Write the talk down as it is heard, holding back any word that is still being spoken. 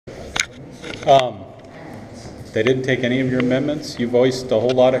They didn't take any of your amendments. You voiced a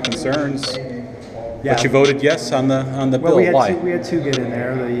whole lot of concerns, Yeah. but you voted yes on the bill. Why? We had two get in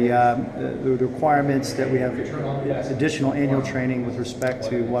there. The requirements that we have additional annual training with respect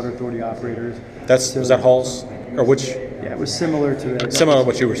to water authority operators. Was that Hall's or which? Yeah, it was similar to that. Similar to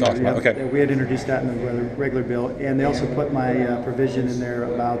what you were talking about. Okay. We had introduced that in the regular bill, and they also put my provision in there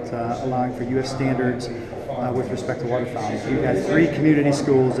about allowing for U.S. standards with respect to water fountains. We've got 3 community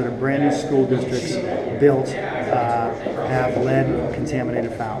schools that are brand new school districts built have lead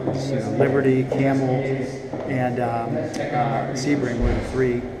contaminated fountains. Liberty, Camel, and Sebring were the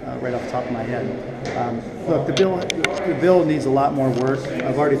 3 right off the top of my head. Look, the bill needs a lot more work.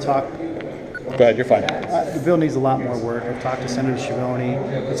 I've already talked. Go ahead, you're fine. The bill needs a lot more work. I've talked to Senator Schiavone.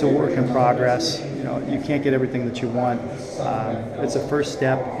 It's a work in progress. You can't get everything that you want. It's a first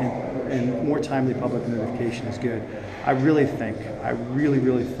step, and more timely public notification is good. I really think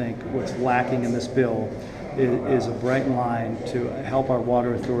what's lacking in this bill is a bright line to help our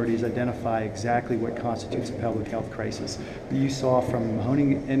water authorities identify exactly what constitutes a public health crisis. You saw from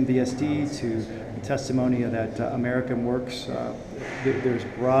Mahoney NVSD to the testimony of that American Works, there's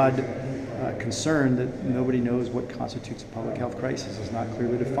broad concern that nobody knows what constitutes a public health crisis. It's not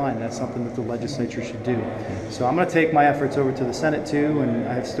clearly defined. That's something that the legislature should do. So I'm going to take my efforts over to the Senate too, and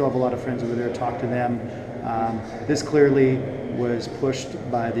I still have a lot of friends over there, talk to them. This clearly was pushed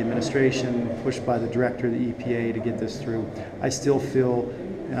by the administration, pushed by the director of the EPA to get this through. I still feel,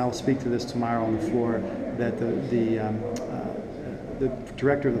 and I'll speak to this tomorrow on the floor, that the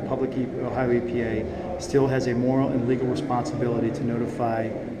director of the Ohio EPA still has a moral and legal responsibility to notify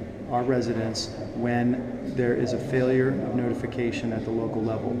our residents when there is a failure of notification at the local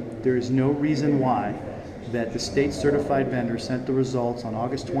level. There is no reason why that the state certified vendor sent the results on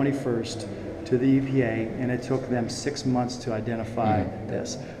August 21st to the EPA, and it took them 6 months to identify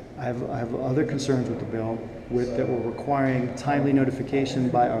this. I have other concerns with the bill that we're requiring timely notification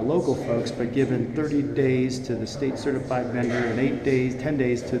by our local folks, but given 30 days to the state certified vendor and 10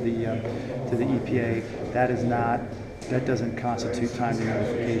 days to the EPA, that doesn't constitute timely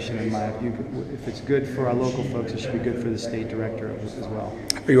notification in my view. If it's good for our local folks, it should be good for the state director as well.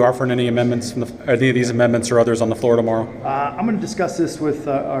 Are you offering any amendments any of these amendments or others on the floor tomorrow? I'm going to discuss this with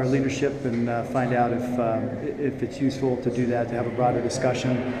our leadership and find out if it's useful to do that, to have a broader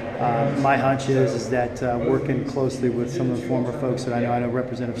discussion. My hunch is that working closely with some of the former folks that I know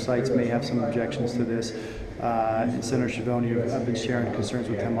Representative Seitz may have some objections to this. And Senator Schiavone, I've been sharing concerns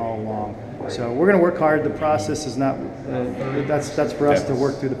with him all along. So we're going to work hard. The process is not, that's for us to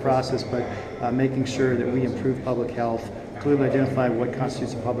work through the process, but making sure that we improve public health, clearly identify what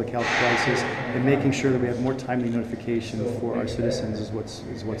constitutes a public health crisis, and making sure that we have more timely notification for our citizens is what's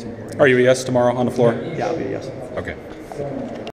important. Are you a yes tomorrow on the floor? Yeah, I'll be a yes. Okay.